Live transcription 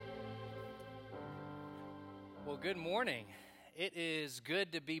Well, good morning. It is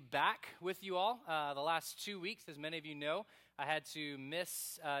good to be back with you all. The last 2 weeks, as many of you know, I had to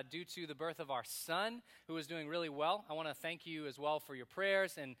miss due to the birth of our son, who is doing really well. I want to thank you as well for your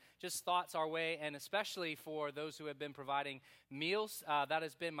prayers and just thoughts our way, and especially for those who have been providing meals. That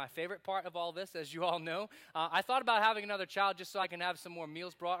has been my favorite part of all this, as you all know. I thought about having another child just so I can have some more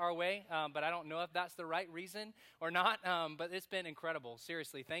meals brought our way, but I don't know if that's the right reason or not, but it's been incredible.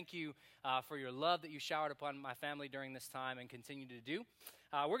 Seriously, thank you for your love that you showered upon my family during this time and continue to do.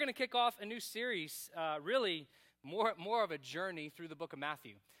 We're going to kick off a new series, really more of a journey through the book of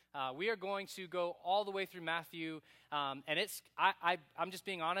Matthew. We are going to go all the way through Matthew, and I'm just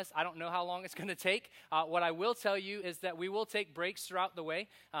being honest, I don't know how long it's going to take. What I will tell you is that we will take breaks throughout the way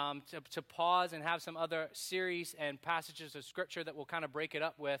to pause and have some other series and passages of Scripture that we'll kind of break it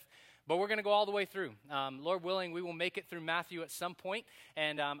up with. But we're going to go all the way through. Lord willing, we will make it through Matthew at some point,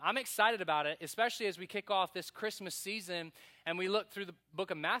 and I'm excited about it, especially as we kick off this Christmas season and we look through the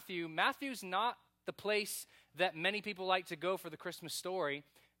book of Matthew. Matthew's not the place that many people like to go for the Christmas story,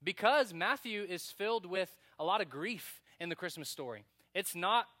 because Matthew is filled with a lot of grief in the Christmas story. It's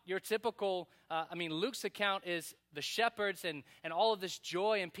not your typical, Luke's account is the shepherds and all of this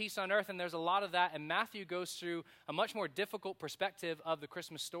joy and peace on earth, and there's a lot of that, and Matthew goes through a much more difficult perspective of the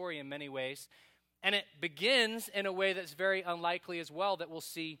Christmas story in many ways, and it begins in a way that's very unlikely as well that we'll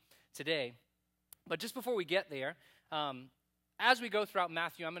see today. But just before we get there, as we go throughout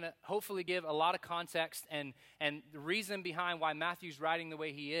Matthew, I'm going to hopefully give a lot of context and the reason behind why Matthew's writing the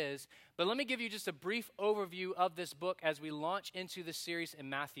way he is. But let me give you just a brief overview of this book as we launch into the series in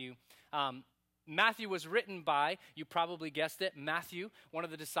Matthew. Matthew was written by, you probably guessed it, Matthew, one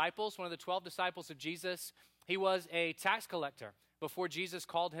of the disciples, one of the 12 disciples of Jesus. He was a tax collector before Jesus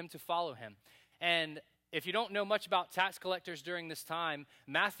called him to follow him. And if you don't know much about tax collectors during this time,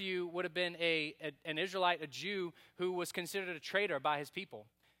 Matthew would have been an Israelite, a Jew, who was considered a traitor by his people.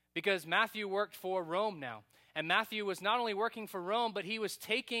 Because Matthew worked for Rome now. And Matthew was not only working for Rome, but he was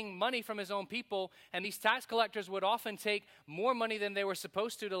taking money from his own people. And these tax collectors would often take more money than they were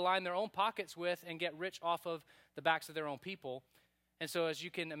supposed to line their own pockets with and get rich off of the backs of their own people. And so as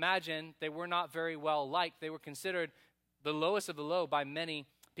you can imagine, they were not very well liked. They were considered the lowest of the low by many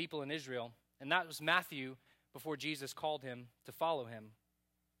people in Israel. And that was Matthew before Jesus called him to follow him.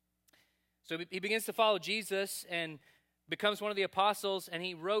 So he begins to follow Jesus and becomes one of the apostles, and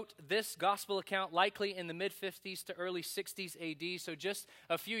he wrote this gospel account likely in the mid-50s to early 60s AD, so just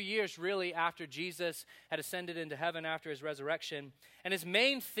a few years really after Jesus had ascended into heaven after his resurrection. And his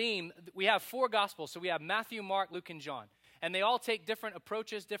main theme, we have 4 gospels, so we have Matthew, Mark, Luke, and John. And they all take different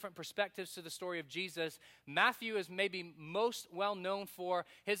approaches, different perspectives to the story of Jesus. Matthew is maybe most well known for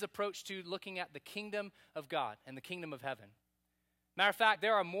his approach to looking at the kingdom of God and the kingdom of heaven. Matter of fact,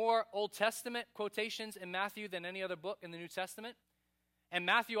 there are more Old Testament quotations in Matthew than any other book in the New Testament. And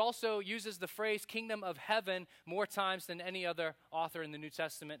Matthew also uses the phrase kingdom of heaven more times than any other author in the New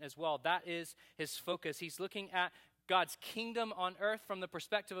Testament as well. That is his focus. He's looking at God's kingdom on earth from the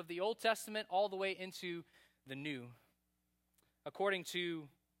perspective of the Old Testament all the way into the New. According to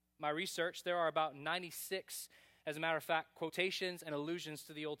my research, there are about 96, as a matter of fact, quotations and allusions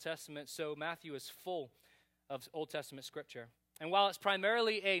to the Old Testament, so Matthew is full of Old Testament scripture. And while it's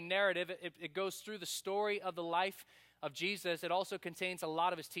primarily a narrative, it goes through the story of the life of Jesus, it also contains a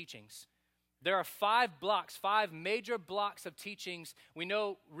lot of his teachings. There are 5 major blocks of teachings. We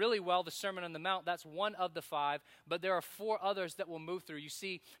know really well the Sermon on the Mount, that's one of the 5, but there are 4 others that we'll move through. You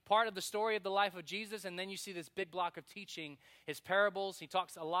see part of the story of the life of Jesus, and then you see this big block of teaching, his parables. He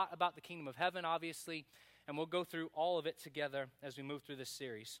talks a lot about the kingdom of heaven, obviously, and we'll go through all of it together as we move through this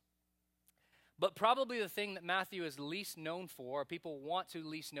series. But probably the thing that Matthew is least known for, or people want to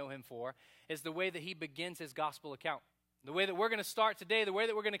least know him for, is the way that he begins his gospel account. The way that we're going to start today, the way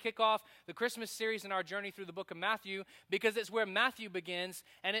that we're going to kick off the Christmas series in our journey through the book of Matthew, because it's where Matthew begins,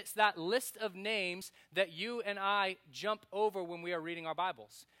 and it's that list of names that you and I jump over when we are reading our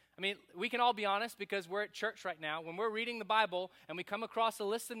Bibles. I mean, we can all be honest because we're at church right now. When we're reading the Bible and we come across a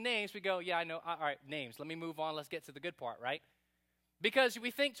list of names, we go, yeah, I know, all right, names. Let me move on. Let's get to the good part, right? Because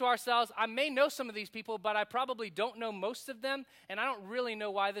we think to ourselves, I may know some of these people, but I probably don't know most of them, and I don't really know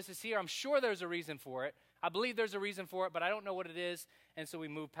why this is here. I'm sure there's a reason for it. I believe there's a reason for it, but I don't know what it is, and so we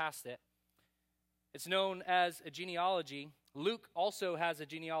move past it. It's known as a genealogy. Luke also has a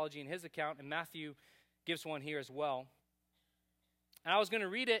genealogy in his account, and Matthew gives one here as well. And I was going to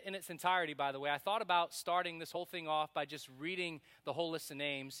read it in its entirety, by the way. I thought about starting this whole thing off by just reading the whole list of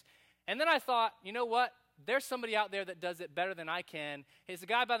names. And then I thought, you know what? there's somebody out there that does it better than I can. He's a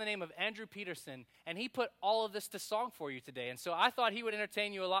guy by the name of Andrew Peterson, and he put all of this to song for you today. And so I thought he would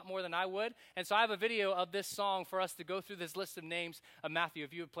entertain you a lot more than I would. And so I have a video of this song for us to go through this list of names of Matthew.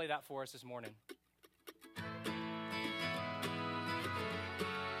 If you would play that for us this morning.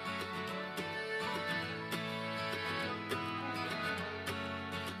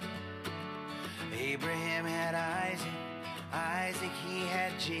 Abraham had Isaac, Isaac he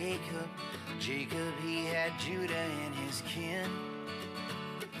had Jacob, Jacob he had Judah and his kin.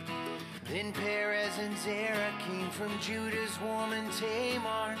 Then Perez and Zerah came from Judah's woman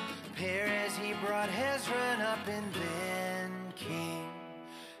Tamar. Perez he brought Hezron up and then came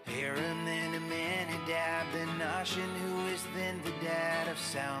Aram, then Amminadab, then Nahshon, who is then the dad of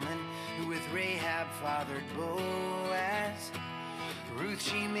Salmon, who with Rahab fathered Boaz. Ruth,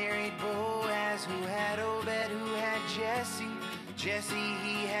 she married Boaz, who had Obed, who had Jesse. Jesse,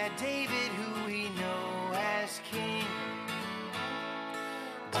 he had David, who we know as king.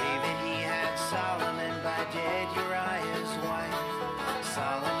 David, he had Solomon by dead Uriah's wife.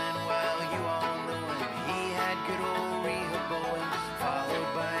 Solomon, well, you all know him. He had good old Rehoboam,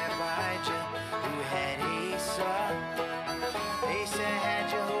 followed by Abijah, who had Asa. Asa had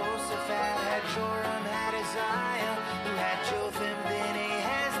Jehoshaphat, had Joram, had Uzziah, who had Jotham, then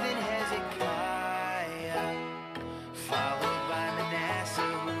Ahaz, then Hezekiah. Followed by Manasseh,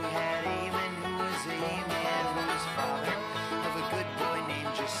 who had Amon, who was Aman, who was father of a good boy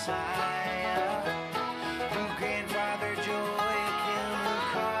named Josiah, who grandfathered Joachim, who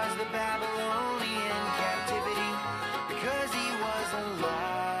caused the Babylonian captivity because he was a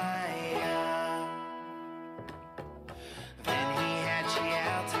liar. Then he had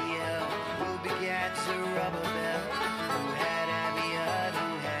Shealtiel, who begat Zerubbabel, who had Abiud, who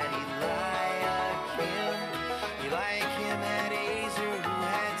had Eliakim. Eliakim had Azar, who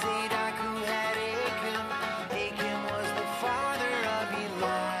had Zadok, who had Achim. Achim was the father of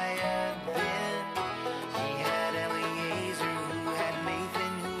Eliab. Then he had Eleazar, who had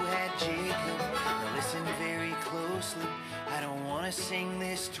Nathan, who had Jacob. Now listen very closely, I don't want to sing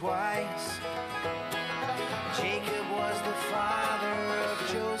this twice. Jacob was the father of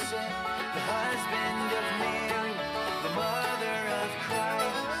Joseph, the husband of Mary, the mother of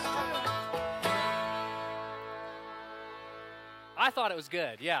Christ. I thought it was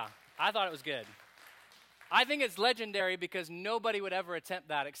good. Yeah, I thought it was good. I think it's legendary because nobody would ever attempt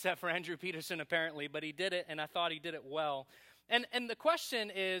that except for Andrew Peterson, apparently, but he did it, and I thought he did it well. And the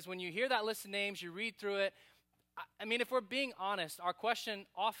question is, when you hear that list of names, you read through it, I mean, if we're being honest, our question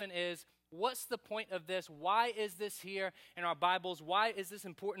often is, what's the point of this? Why is this here in our Bibles? Why is this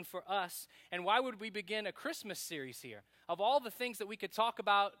important for us? And why would we begin a Christmas series here? Of all the things that we could talk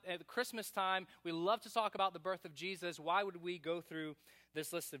about at Christmas time, we love to talk about the birth of Jesus. Why would we go through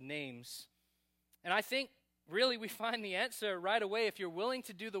this list of names? And I think really we find the answer right away if you're willing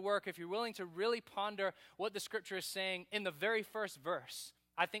to do the work, if you're willing to really ponder what the scripture is saying in the very first verse.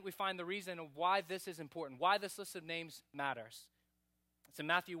 I think we find the reason of why this is important, why this list of names matters. It's in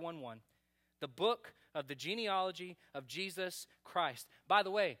Matthew 1:1. The book of the genealogy of Jesus Christ. By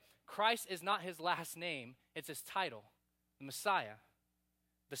the way, Christ is not his last name, it's his title, the Messiah,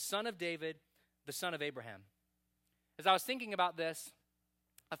 the son of David, the son of Abraham. As I was thinking about this,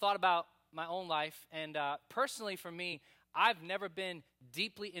 I thought about my own life, and personally for me, I've never been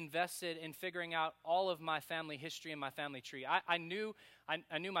deeply invested in figuring out all of my family history and my family tree. I knew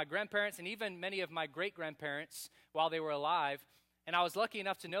my grandparents and even many of my great-grandparents while they were alive, and I was lucky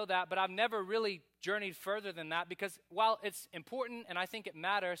enough to know that, but I've never really journeyed further than that because while it's important and I think it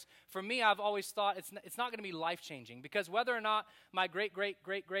matters, for me, I've always thought it's not going to be life-changing because whether or not my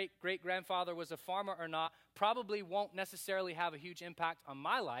great-great-great-great-great-grandfather was a farmer or not probably won't necessarily have a huge impact on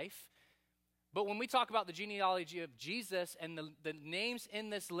my life. But when we talk about the genealogy of Jesus and the names in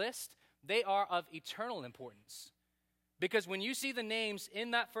this list, they are of eternal importance. Because when you see the names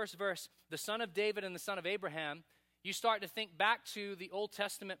in that first verse, the son of David and the son of Abraham, you start to think back to the Old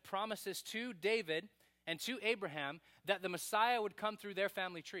Testament promises to David and to Abraham that the Messiah would come through their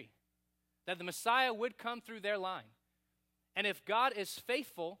family tree, that the Messiah would come through their line. And if God is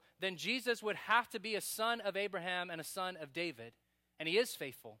faithful, then Jesus would have to be a son of Abraham and a son of David. And he is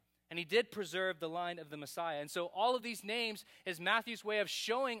faithful. And he did preserve the line of the Messiah. And so all of these names is Matthew's way of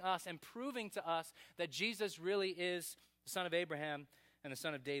showing us and proving to us that Jesus really is the son of Abraham and the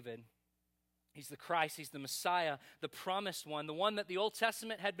son of David. He's the Christ, he's the Messiah, the promised one, the one that the Old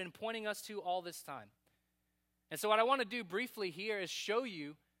Testament had been pointing us to all this time. And so what I want to do briefly here is show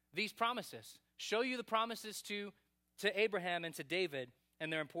you these promises. Show you the promises to Abraham and to David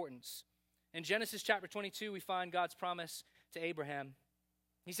and their importance. In Genesis chapter 22, we find God's promise to Abraham.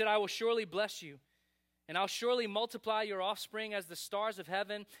 He said, I will surely bless you And I'll surely multiply your offspring as the stars of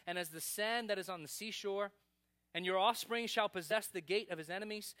heaven and as the sand that is on the seashore. And your offspring shall possess the gate of his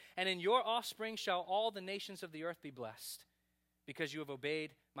enemies, and in your offspring shall all the nations of the earth be blessed, because you have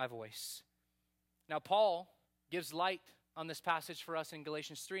obeyed my voice. Now, Paul gives light on this passage for us in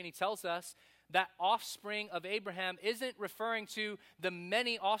Galatians 3, and he tells us that offspring of Abraham isn't referring to the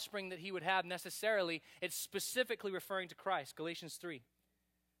many offspring that he would have necessarily. It's specifically referring to Christ, Galatians 3.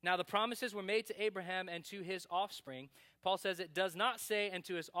 Now, the promises were made to Abraham and to his offspring. Paul says it does not say, and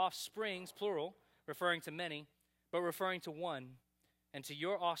to his offsprings, plural, referring to many, but referring to one, and to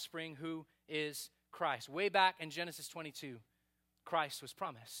your offspring who is Christ. Way back in Genesis 22, Christ was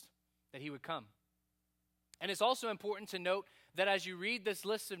promised that he would come. And it's also important to note that as you read this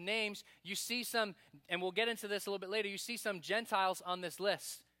list of names, you see some, and we'll get into this a little bit later, you see some Gentiles on this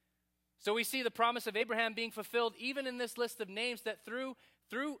list. So we see the promise of Abraham being fulfilled even in this list of names, that through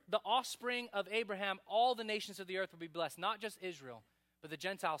the offspring of Abraham, all the nations of the earth will be blessed. Not just Israel, but the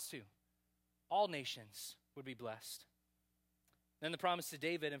Gentiles too. All nations would be blessed. Then the promise to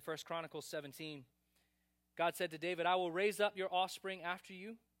David in 1 Chronicles 17. God said to David, I will raise up your offspring after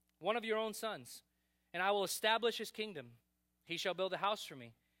you, one of your own sons, and I will establish his kingdom. He shall build a house for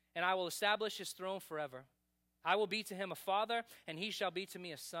me, and I will establish his throne forever. I will be to him a father, and he shall be to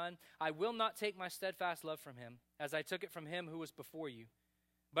me a son. I will not take my steadfast love from him, as I took it from him who was before you.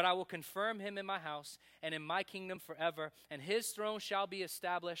 But I will confirm him in my house and in my kingdom forever, and his throne shall be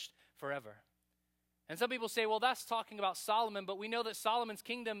established forever. And some people say, well, that's talking about Solomon, but we know that Solomon's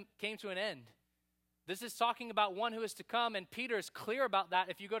kingdom came to an end. This is talking about one who is to come, and Peter is clear about that.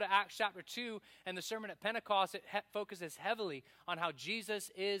 If you go to Acts chapter 2 and the sermon at Pentecost, it focuses heavily on how Jesus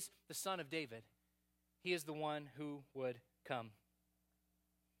is the son of David. He is the one who would come.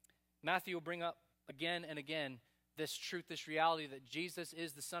 Matthew will bring up again and again this truth, this reality that Jesus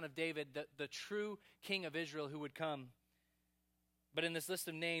is the son of David, the true king of Israel who would come. But in this list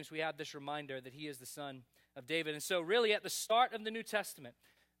of names, we have this reminder that he is the son of David. And so really at the start of the New Testament,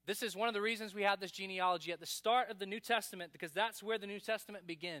 this is one of the reasons we have this genealogy at the start of the New Testament, because that's where the New Testament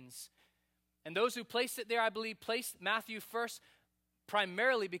begins. And those who placed it there, I believe, placed Matthew first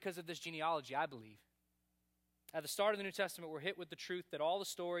primarily because of this genealogy, I believe. At the start of the New Testament, we're hit with the truth that all the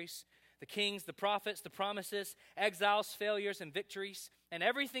stories, the kings, the prophets, the promises, exiles, failures, and victories, and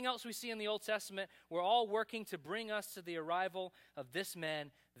everything else we see in the Old Testament, we're all working to bring us to the arrival of this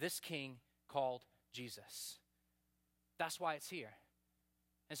man, this king called Jesus. That's why it's here.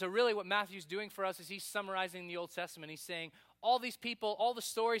 And so really what Matthew's doing for us is he's summarizing the Old Testament. He's saying all these people, all the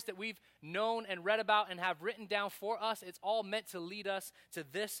stories that we've known and read about and have written down for us, it's all meant to lead us to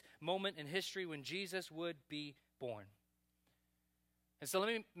this moment in history when Jesus would be born. And so let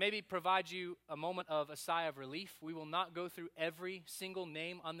me maybe provide you a moment of a sigh of relief. We will not go through every single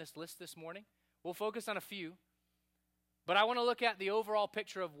name on this list this morning. We'll focus on a few. But I want to look at the overall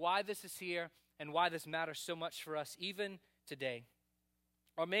picture of why this is here and why this matters so much for us even today.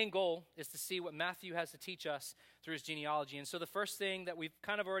 Our main goal is to see what Matthew has to teach us through his genealogy. And so the first thing that we've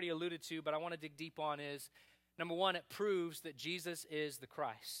kind of already alluded to, but I want to dig deep on is, number one, it proves that Jesus is the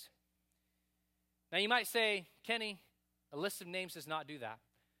Christ. Now you might say, Kenny, a list of names does not do that.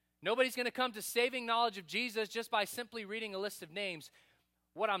 Nobody's going to come to saving knowledge of Jesus just by simply reading a list of names.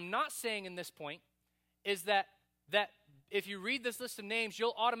 What I'm not saying in this point is that if you read this list of names,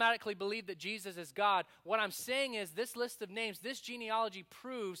 you'll automatically believe that Jesus is God. What I'm saying is this list of names, this genealogy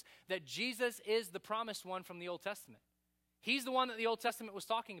proves that Jesus is the promised one from the Old Testament. He's the one that the Old Testament was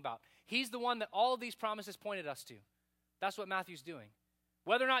talking about. He's the one that all of these promises pointed us to. That's what Matthew's doing.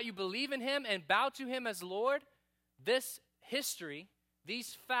 Whether or not you believe in him and bow to him as Lord, this history,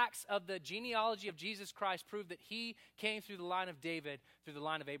 these facts of the genealogy of Jesus Christ prove that he came through the line of David, through the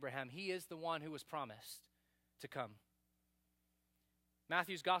line of Abraham. He is the one who was promised to come.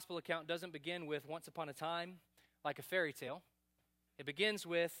 Matthew's gospel account doesn't begin with once upon a time like a fairy tale. It begins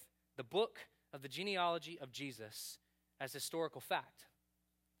with the book of the genealogy of Jesus as historical fact.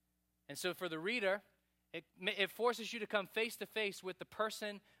 And so for the reader, it forces you to come face to face with the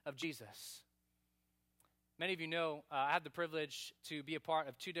person of Jesus. Many of you know I have the privilege to be a part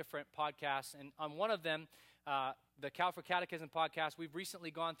of two different podcasts, and on one of them, the Calvary Catechism podcast, we've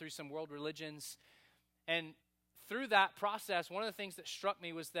recently gone through some world religions, and through that process, one of the things that struck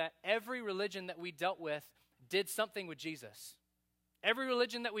me was that every religion that we dealt with did something with Jesus. Every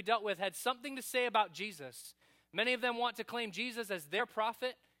religion that we dealt with had something to say about Jesus. Many of them want to claim Jesus as their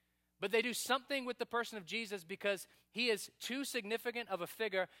prophet, but they do something with the person of Jesus because he is too significant of a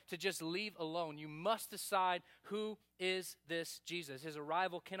figure to just leave alone. You must decide, who is this Jesus? His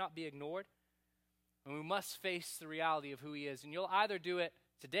arrival cannot be ignored, and we must face the reality of who he is. And you'll either do it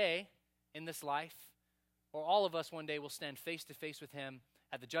today in this life, or all of us one day will stand face to face with him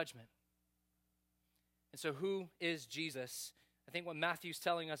at the judgment. And so who is Jesus? I think what Matthew's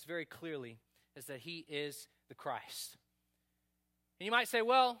telling us very clearly is that he is the Christ. And you might say,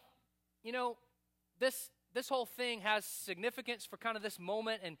 well, you know, this whole thing has significance for kind of this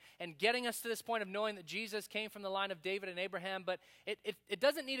moment and getting us to this point of knowing that Jesus came from the line of David and Abraham, but it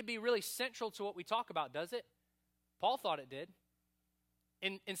doesn't need to be really central to what we talk about, does it? Paul thought it did.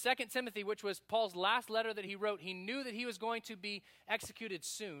 In 2 Timothy, which was Paul's last letter that he wrote, he knew that he was going to be executed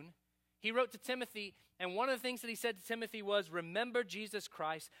soon. He wrote to Timothy, and one of the things that he said to Timothy was, remember Jesus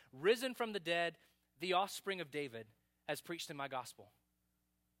Christ, risen from the dead, the offspring of David, as preached in my gospel.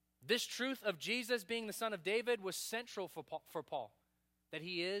 This truth of Jesus being the son of David was central for Paul, that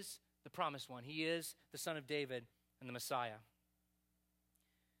he is the promised one. He is the son of David and the Messiah.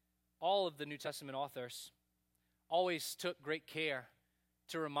 All of the New Testament authors always took great care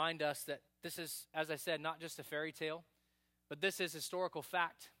to remind us that this is, as I said, not just a fairy tale, but this is historical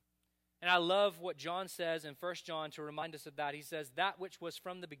fact. And I love what John says in 1 John to remind us of that. He says, that which was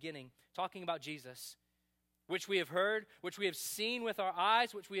from the beginning, talking about Jesus, which we have heard, which we have seen with our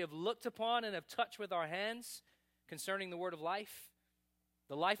eyes, which we have looked upon and have touched with our hands, concerning the word of life.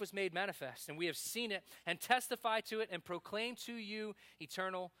 The life was made manifest, and we have seen it and testify to it and proclaim to you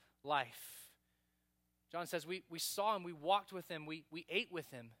eternal life. John says we saw him, we walked with him, we ate with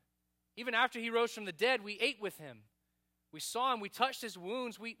him. Even after he rose from the dead, we ate with him. We saw him, we touched his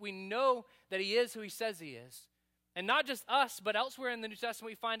wounds. We know that he is who he says he is. And not just us, but elsewhere in the New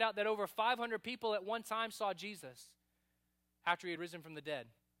Testament, we find out that over 500 people at one time saw Jesus after he had risen from the dead.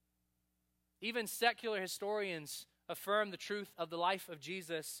 Even secular historians affirm the truth of the life of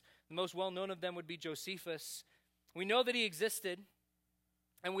Jesus. The most well-known of them would be Josephus. We know that he existed,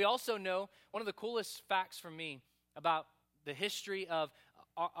 and we also know one of the coolest facts for me about the history of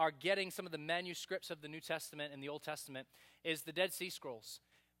our getting some of the manuscripts of the New Testament and the Old Testament is the Dead Sea Scrolls.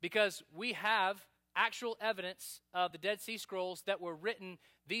 Because we have actual evidence of the Dead Sea Scrolls that were written.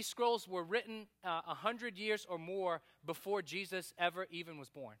 These scrolls were written 100 years or more before Jesus ever even was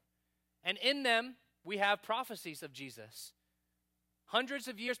born. And in them, we have prophecies of Jesus. Hundreds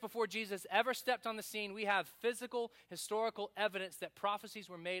of years before Jesus ever stepped on the scene, we have physical, historical evidence that prophecies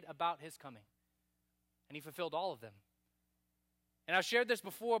were made about his coming. And he fulfilled all of them. And I've shared this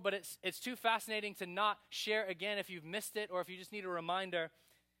before, but it's too fascinating to not share again if you've missed it or if you just need a reminder.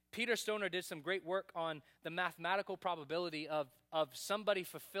 Peter Stoner did some great work on the mathematical probability of somebody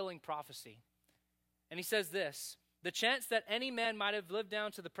fulfilling prophecy. And he says this: the chance that any man might have lived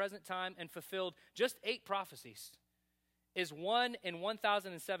down to the present time and fulfilled just 8 prophecies is 1 in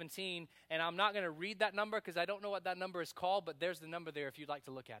 1,017, and I'm not going to read that number because I don't know what that number is called, but there's the number there if you'd like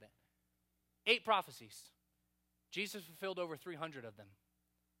to look at it. 8 prophecies. Jesus fulfilled over 300 of them.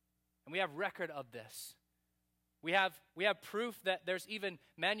 And we have record of this. We have proof that there's even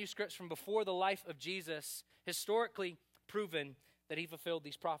manuscripts from before the life of Jesus, historically proven that he fulfilled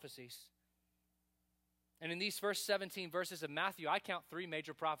these prophecies. And in these first 17 verses of Matthew, I count 3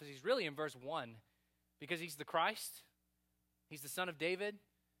 major prophecies, really in verse 1, because he's the Christ, he's the son of David, and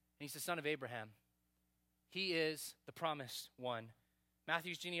he's the son of Abraham. He is the promised one.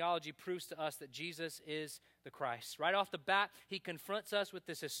 Matthew's genealogy proves to us that Jesus is the Christ. Right off the bat, he confronts us with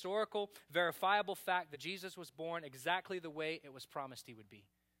this historical, verifiable fact that Jesus was born exactly the way it was promised he would be.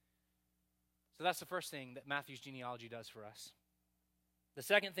 So that's the first thing that Matthew's genealogy does for us. The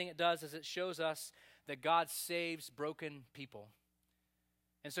second thing it does is it shows us that God saves broken people.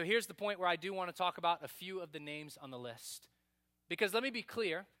 And so here's the point where I do want to talk about a few of the names on the list. Because let me be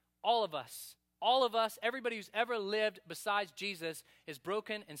clear, all of us, everybody who's ever lived besides Jesus is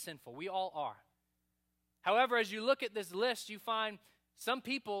broken and sinful. We all are. However, as you look at this list, you find some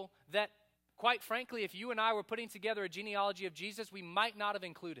people that, quite frankly, if you and I were putting together a genealogy of Jesus, we might not have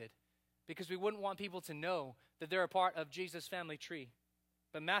included because we wouldn't want people to know that they're a part of Jesus' family tree.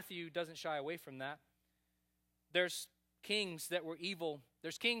 But Matthew doesn't shy away from that. There's kings that were evil.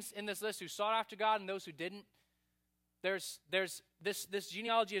 There's kings in this list who sought after God and those who didn't. This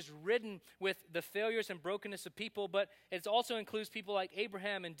genealogy is ridden with the failures and brokenness of people, but it also includes people like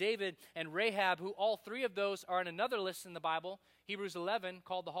Abraham and David and Rahab, who all 3 of those are in another list in the Bible, Hebrews 11,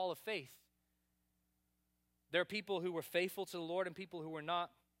 called the Hall of Faith. There are people who were faithful to the Lord and people who were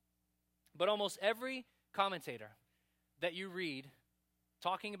not. But almost every commentator that you read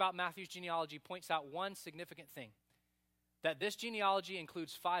talking about Matthew's genealogy points out one significant thing, that this genealogy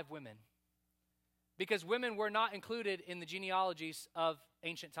includes 5 women. Because women were not included in the genealogies of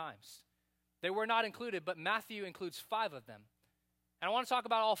ancient times. They were not included, but Matthew includes 5 of them. And I want to talk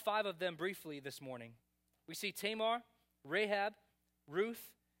about all 5 of them briefly this morning. We see Tamar, Rahab,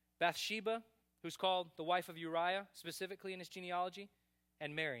 Ruth, Bathsheba, who's called the wife of Uriah, specifically in his genealogy,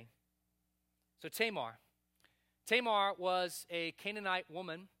 and Mary. So Tamar. Tamar was a Canaanite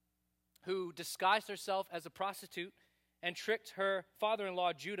woman who disguised herself as a prostitute and tricked her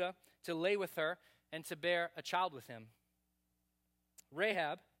father-in-law Judah to lay with her and to bear a child with him.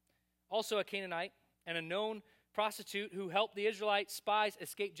 Rahab, also a Canaanite and a known prostitute who helped the Israelite spies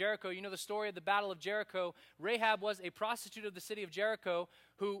escape Jericho. You know the story of the Battle of Jericho. Rahab was a prostitute of the city of Jericho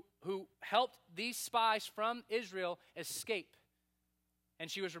who helped these spies from Israel escape. And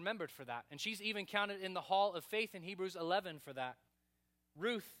she was remembered for that. And she's even counted in the Hall of Faith in Hebrews 11 for that.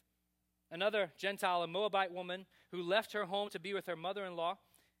 Ruth, another Gentile, a Moabite woman who left her home to be with her mother-in-law,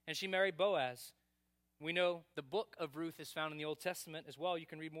 and she married Boaz. We know the book of Ruth is found in the Old Testament as well. You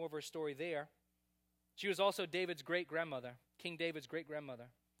can read more of her story there. She was also David's great-grandmother, King David's great-grandmother.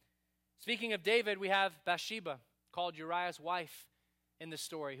 Speaking of David, we have Bathsheba, called Uriah's wife in the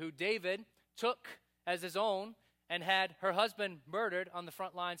story, who David took as his own and had her husband murdered on the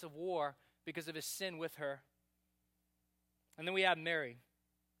front lines of war because of his sin with her. And then we have Mary,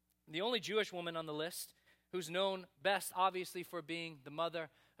 the only Jewish woman on the list who's known best, obviously, for being the mother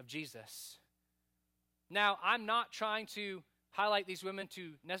of Jesus. Now, I'm not trying to highlight these women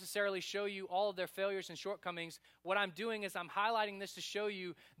to necessarily show you all of their failures and shortcomings. What I'm doing is I'm highlighting this to show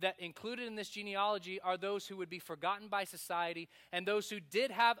you that included in this genealogy are those who would be forgotten by society and those who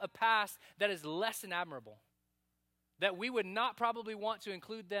did have a past that is less than admirable, that we would not probably want to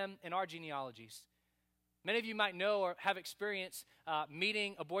include them in our genealogies. Many of you might know or have experienced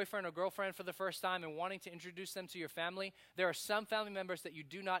meeting a boyfriend or girlfriend for the first time and wanting to introduce them to your family. There are some family members that you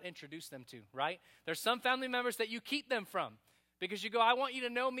do not introduce them to, right? There's some family members that you keep them from because you go, I want you to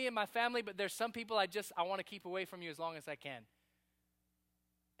know me and my family, but there's some people I want to keep away from you as long as I can.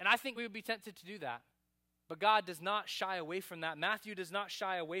 And I think we would be tempted to do that. But God does not shy away from that. Matthew does not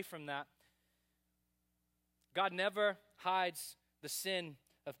shy away from that. God never hides the sin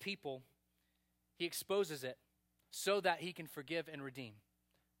of people. He exposes it so that he can forgive and redeem,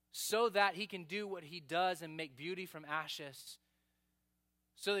 so that he can do what he does and make beauty from ashes,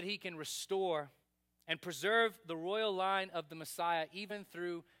 so that he can restore and preserve the royal line of the Messiah even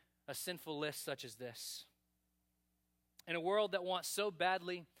through a sinful list such as this. In a world that wants so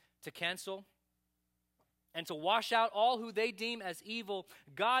badly to cancel and to wash out all who they deem as evil,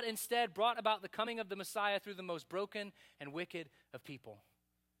 God instead brought about the coming of the Messiah through the most broken and wicked of people.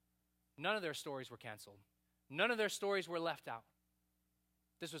 None of their stories were canceled. None of their stories were left out.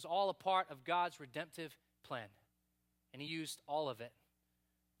 This was all a part of God's redemptive plan, and he used all of it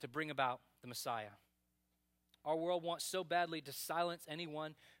to bring about the Messiah. Our world wants so badly to silence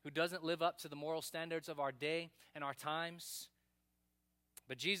anyone who doesn't live up to the moral standards of our day and our times.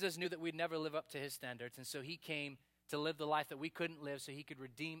 But Jesus knew that we'd never live up to his standards, and so he came to live the life that we couldn't live so he could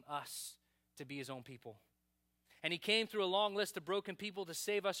redeem us to be his own people. And he came through a long list of broken people to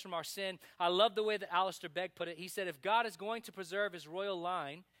save us from our sin. I love the way that Alistair Begg put it. He said, if God is going to preserve his royal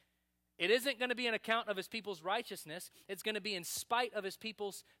line, it isn't going to be an account of his people's righteousness. It's going to be in spite of his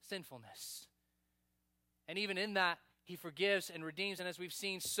people's sinfulness. And even in that, he forgives and redeems. And as we've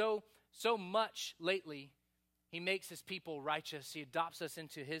seen so much lately, he makes his people righteous. He adopts us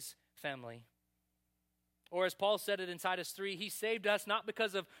into his family. Or as Paul said it in Titus 3, he saved us not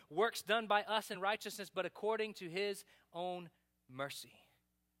because of works done by us in righteousness, but according to his own mercy.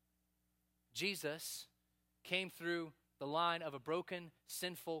 Jesus came through the line of a broken,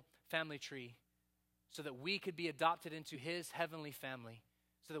 sinful family tree so that we could be adopted into his heavenly family,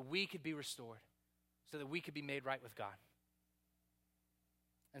 so that we could be restored, so that we could be made right with God.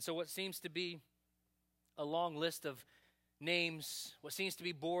 And so what seems to be a long list of names, what seems to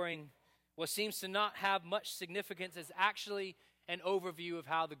be boring, what seems to not have much significance is actually an overview of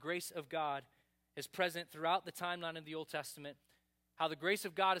how the grace of God is present throughout the timeline of the Old Testament, how the grace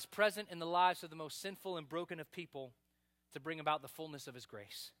of God is present in the lives of the most sinful and broken of people to bring about the fullness of his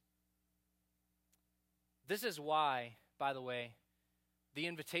grace. This is why, by the way, the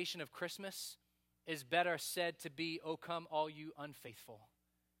invitation of Christmas is better said to be, "O come all you unfaithful."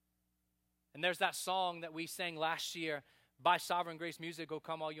 And there's that song that we sang last year, by Sovereign Grace Music, "O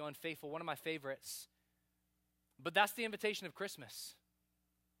come all you unfaithful," one of my favorites. But that's the invitation of Christmas.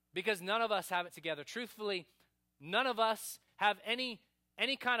 Because none of us have it together. Truthfully, none of us have any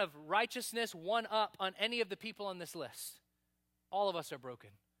kind of righteousness one up on any of the people on this list. All of us are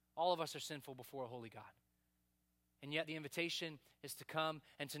broken. All of us are sinful before a holy God. And yet the invitation is to come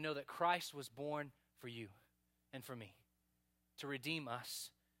and to know that Christ was born for you and for me, to redeem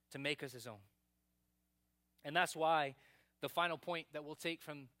us, to make us his own. And that's why the final point that we'll take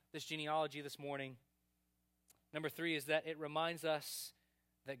from this genealogy this morning, number 3, is that it reminds us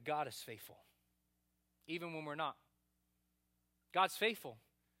that God is faithful. even when we're not. God's faithful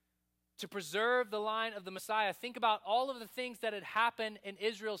to preserve the line of the Messiah. Think about all of the things that had happened in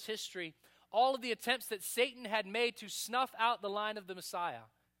Israel's history, all of the attempts that Satan had made to snuff out the line of the Messiah.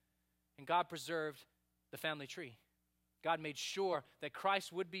 And God preserved the family tree. God made sure that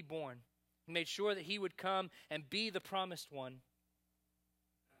Christ would be born. He made sure that he would come and be the promised one.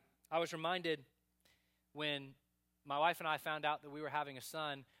 I was reminded when my wife and I found out that we were having a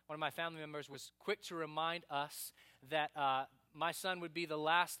son, one of my family members was quick to remind us that my son would be the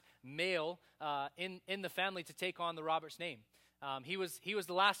last male in the family to take on the Roberts name. He was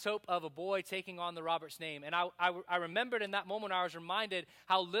the last hope of a boy taking on the Roberts name. And I remembered in that moment, I was reminded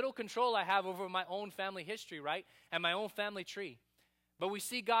how little control I have over my own family history, right? And my own family tree. But we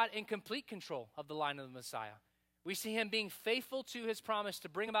see God in complete control of the line of the Messiah. We see him being faithful to his promise to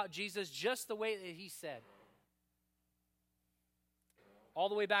bring about Jesus just the way that he said. All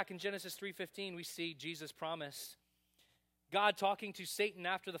the way back in Genesis 3:15, we see Jesus' promise. God talking to Satan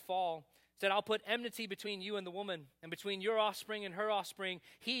after the fall said, I'll put enmity between you and the woman, and between your offspring and her offspring.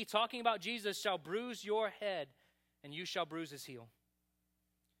 He, talking about Jesus, shall bruise your head, and you shall bruise his heel.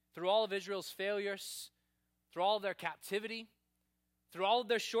 Through all of Israel's failures, through all of their captivity, through all of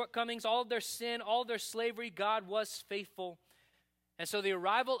their shortcomings, all of their sin, all of their slavery, God was faithful. And so the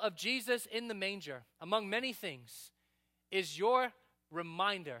arrival of Jesus in the manger, among many things, is your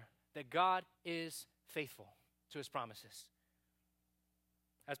reminder that God is faithful to his promises.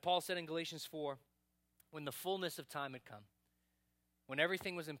 As Paul said in Galatians 4, when the fullness of time had come, when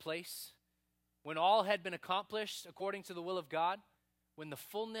everything was in place, when all had been accomplished according to the will of God, when the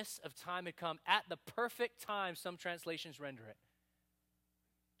fullness of time had come, at the perfect time, some translations render it,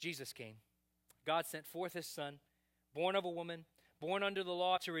 Jesus came. God sent forth his son, born of a woman, born under the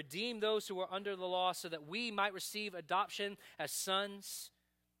law, to redeem those who were under the law so that we might receive adoption as sons,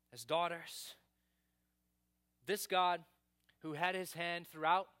 as daughters. This God who had his hand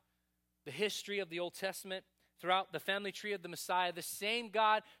throughout the history of the Old Testament, throughout the family tree of the Messiah, the same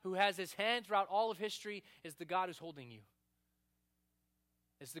God who has his hand throughout all of history is the God who's holding you.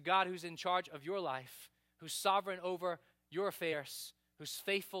 It's the God who's in charge of your life, who's sovereign over your affairs, who's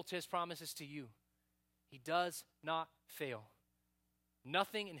faithful to his promises to you. He does not fail.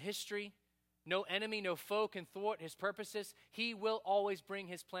 Nothing in history, no enemy, no foe can thwart his purposes. He will always bring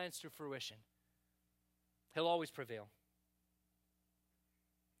his plans to fruition. He'll always prevail.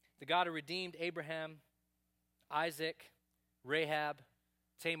 The God who redeemed Abraham, Isaac, Rahab,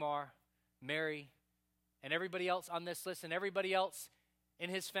 Tamar, Mary, and everybody else on this list, and everybody else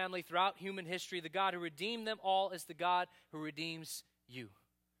in his family throughout human history, the God who redeemed them all is the God who redeems you.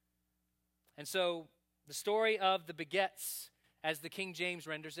 And so the story of the begets, as the King James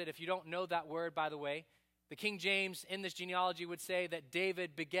renders it, if you don't know that word, by the way, the King James in this genealogy would say that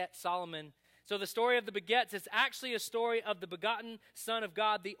David beget Solomon. So the story of the begets is actually a story of the begotten Son of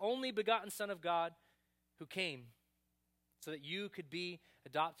God, the only begotten Son of God who came so that you could be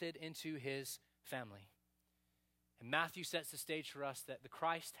adopted into his family. And Matthew sets the stage for us that the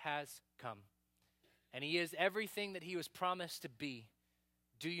Christ has come. And he is everything that he was promised to be.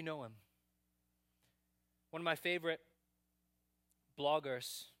 Do you know him? One of my favorite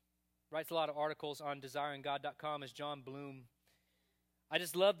bloggers writes a lot of articles on desiringgod.com is John Bloom. I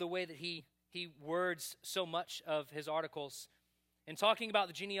just love the way that he words so much of his articles. In talking about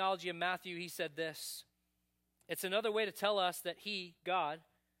the genealogy of Matthew, he said this: it's another way to tell us that he, God,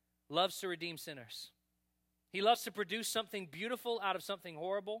 loves to redeem sinners. He loves to produce something beautiful out of something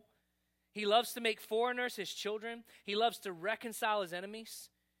horrible. He loves to make foreigners his children. He loves to reconcile his enemies.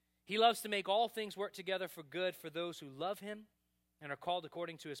 He loves to make all things work together for good for those who love him and are called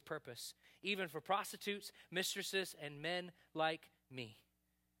according to his purpose, even for prostitutes, mistresses, and men like me.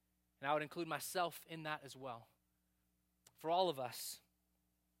 And I would include myself in that as well. For all of us,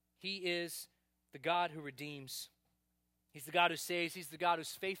 he is the God who redeems. He's the God who saves. He's the God who's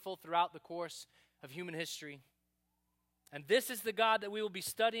faithful throughout the course of human history. And this is the God that we will be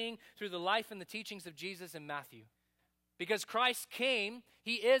studying through the life and the teachings of Jesus in Matthew. Because Christ came,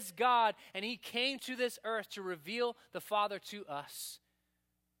 he is God, and he came to this earth to reveal the Father to us.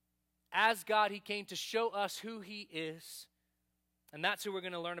 As God, he came to show us who he is. And that's who we're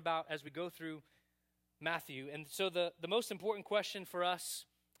going to learn about as we go through Matthew. And so the most important question for us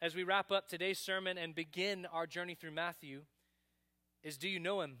as we wrap up today's sermon and begin our journey through Matthew is, do you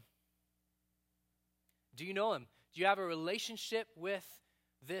know him? Do you know him? Do you have a relationship with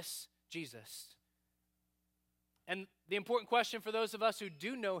this Jesus? And the important question for those of us who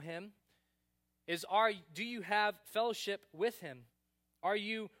do know him is, do you have fellowship with him? Are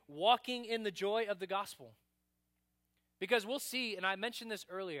you walking in the joy of the gospel? Because we'll see, and I mentioned this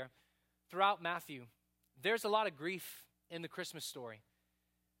earlier, throughout Matthew, there's a lot of grief in the Christmas story.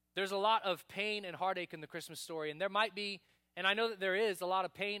 There's a lot of pain and heartache in the Christmas story, and there might be, and I know that there is, a lot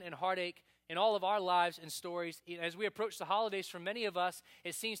of pain and heartache in all of our lives and stories. As we approach the holidays, for many of us,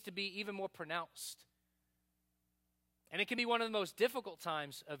 it seems to be even more pronounced. And it can be one of the most difficult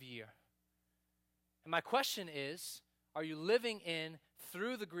times of year. And my question is, are you living in,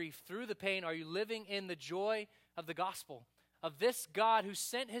 through the grief, through the pain, are you living in the joy of the gospel? Of this God who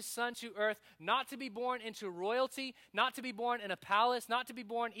sent his son to earth, not to be born into royalty, not to be born in a palace, not to be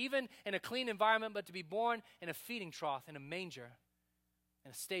born even in a clean environment, but to be born in a feeding trough, in a manger,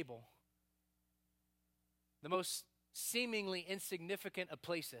 in a stable. The most seemingly insignificant of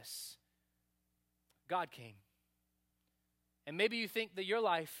places. God came. And maybe you think that your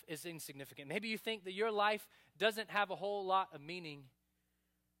life is insignificant. Maybe you think that your life doesn't have a whole lot of meaning.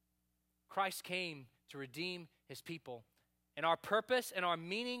 Christ came to redeem his people. And our purpose and our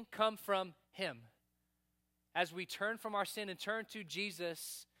meaning come from him. As we turn from our sin and turn to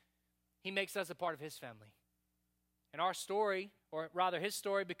Jesus, he makes us a part of his family. And our story, or rather his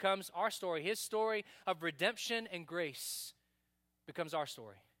story, becomes our story. His story of redemption and grace becomes our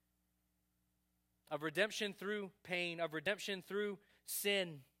story. Of redemption through pain, of redemption through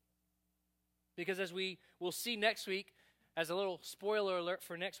sin. Because as we will see next week, as a little spoiler alert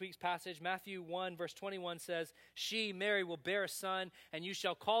for next week's passage, Matthew 1 verse 21 says, "She, Mary, will bear a son, and you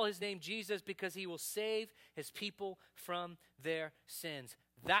shall call his name Jesus, because he will save his people from their sins."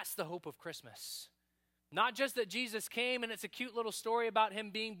 That's the hope of Christmas. Not just that Jesus came and it's a cute little story about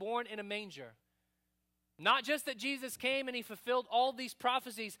him being born in a manger. Not just that Jesus came and he fulfilled all these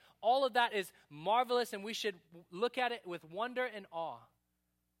prophecies. All of that is marvelous, and we should look at it with wonder and awe.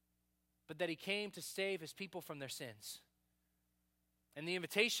 But that he came to save his people from their sins. And the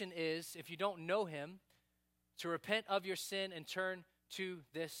invitation is, if you don't know him, to repent of your sin and turn to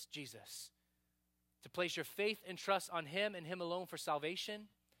this Jesus. To place your faith and trust on him and him alone for salvation.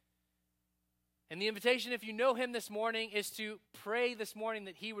 And the invitation, if you know him this morning, is to pray this morning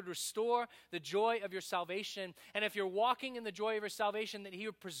that he would restore the joy of your salvation. And if you're walking in the joy of your salvation, that he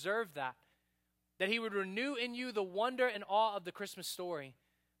would preserve that. That he would renew in you the wonder and awe of the Christmas story.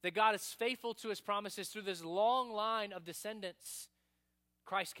 That God is faithful to his promises through this long line of descendants.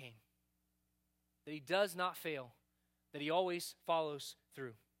 Christ came. That he does not fail. That he always follows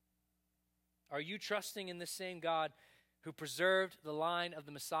through. Are you trusting in this same God who preserved the line of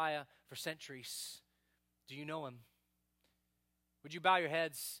the Messiah for centuries? Do you know him? Would you bow your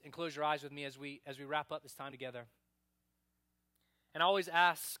heads and close your eyes with me as we wrap up this time together? And I always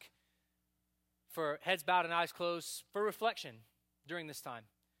ask for heads bowed and eyes closed for reflection during this time.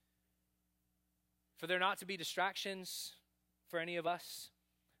 For there not to be distractions for any of us,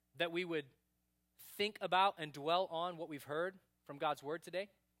 that we would think about and dwell on what we've heard from God's word today.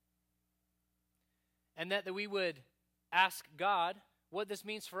 And that we would ask God what this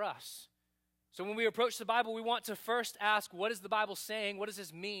means for us. So when we approach the Bible, we want to first ask, what is the Bible saying? What does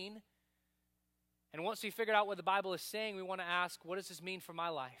this mean? And once we figured out what the Bible is saying, we want to ask, what does this mean for my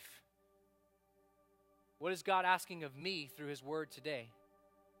life? What is God asking of me through his word today?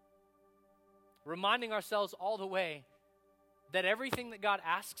 Reminding ourselves all the way that everything that God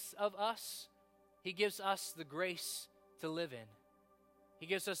asks of us, he gives us the grace to live in. He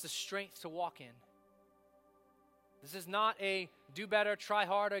gives us the strength to walk in. This is not a do better, try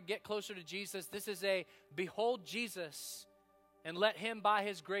harder, get closer to Jesus. This is a behold Jesus and let him by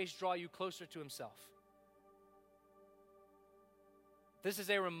his grace draw you closer to himself. This is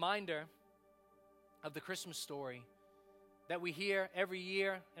a reminder of the Christmas story that we hear every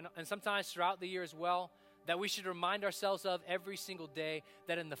year and sometimes throughout the year as well, that we should remind ourselves of every single day,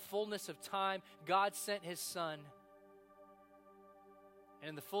 that in the fullness of time, God sent his son. And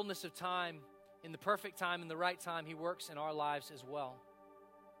in the fullness of time, in the perfect time, in the right time, he works in our lives as well.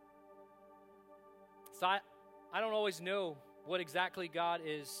 So I don't always know what exactly God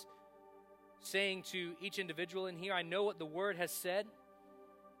is saying to each individual in here. I know what the word has said.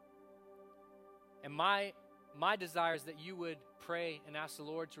 And my desire is that you would pray and ask the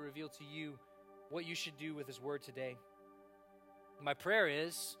Lord to reveal to you what you should do with his word today. My prayer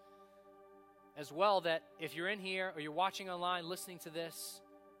is, as well, that if you're in here or you're watching online, listening to this,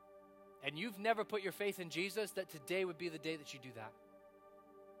 and you've never put your faith in Jesus, that today would be the day that you do that.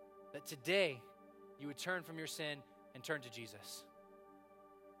 That today you would turn from your sin and turn to Jesus.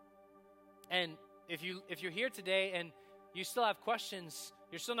 And if you're here today and you still have questions,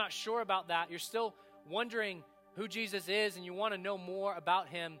 you're still not sure about that, you're still wondering who Jesus is and you want to know more about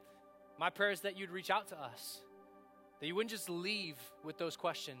him, my prayer is that you'd reach out to us. That you wouldn't just leave with those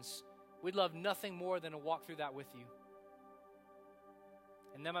questions. We'd love nothing more than to walk through that with you.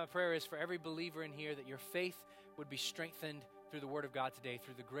 And then my prayer is for every believer in here that your faith would be strengthened through the Word of God today,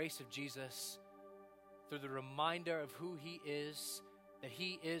 through the grace of Jesus, through the reminder of who He is, that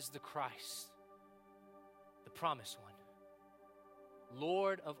He is the Christ, the promised one,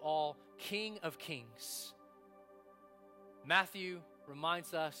 Lord of all, King of kings. Matthew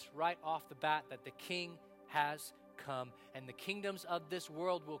reminds us right off the bat that the King has come, and the kingdoms of this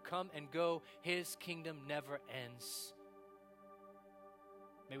world will come and go. His kingdom never ends.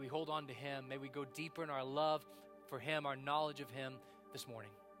 May we hold on to Him. May we go deeper in our love for Him, our knowledge of Him this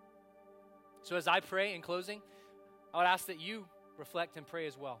morning. So as I pray in closing, I would ask that you reflect and pray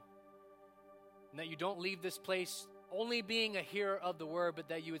as well. And that you don't leave this place only being a hearer of the word, but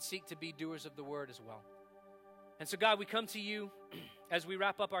that you would seek to be doers of the word as well. And so God, we come to you as we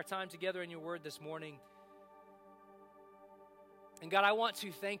wrap up our time together in your word this morning. And God, I want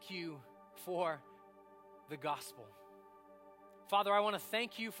to thank you for the gospel. Father, I want to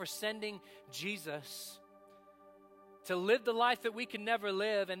thank you for sending Jesus to live the life that we can never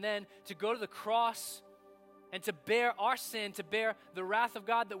live, and then to go to the cross and to bear our sin, to bear the wrath of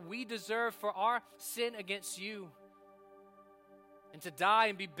God that we deserve for our sin against you, and to die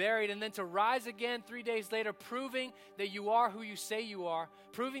and be buried, and then to rise again 3 days later, proving that you are who you say you are,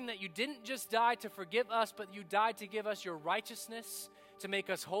 proving that you didn't just die to forgive us, but you died to give us your righteousness, to make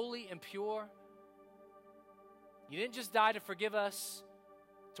us holy and pure. You didn't just die to forgive us,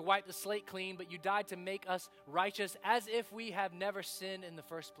 to wipe the slate clean, but you died to make us righteous as if we have never sinned in the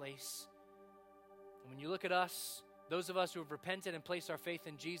first place. And when you look at us, those of us who have repented and placed our faith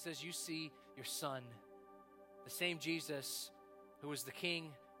in Jesus, you see your Son, the same Jesus who was the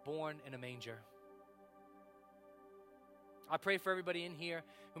King born in a manger. I pray for everybody in here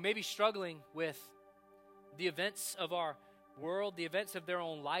who may be struggling with the events of our world, the events of their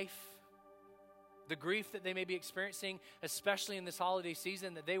own life, the grief that they may be experiencing, especially in this holiday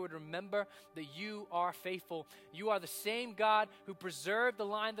season, that they would remember that you are faithful. You are the same God who preserved the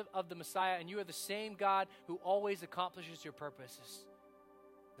line of the Messiah, and you are the same God who always accomplishes your purposes.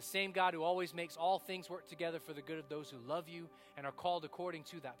 The same God who always makes all things work together for the good of those who love you and are called according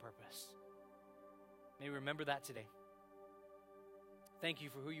to that purpose. May we remember that today. Thank you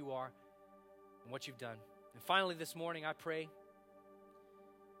for who you are and what you've done. And finally this morning, I pray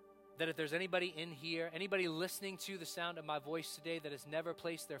that if there's anybody in here, anybody listening to the sound of my voice today that has never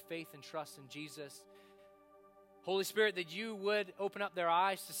placed their faith and trust in Jesus, Holy Spirit, that you would open up their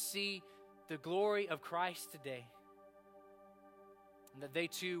eyes to see the glory of Christ today, and that they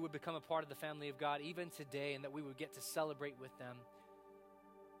too would become a part of the family of God even today, and that we would get to celebrate with them.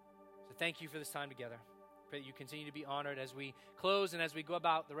 So thank you for this time together. Pray that you continue to be honored as we close and as we go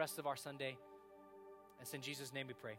about the rest of our Sunday. And it's in Jesus' name we pray.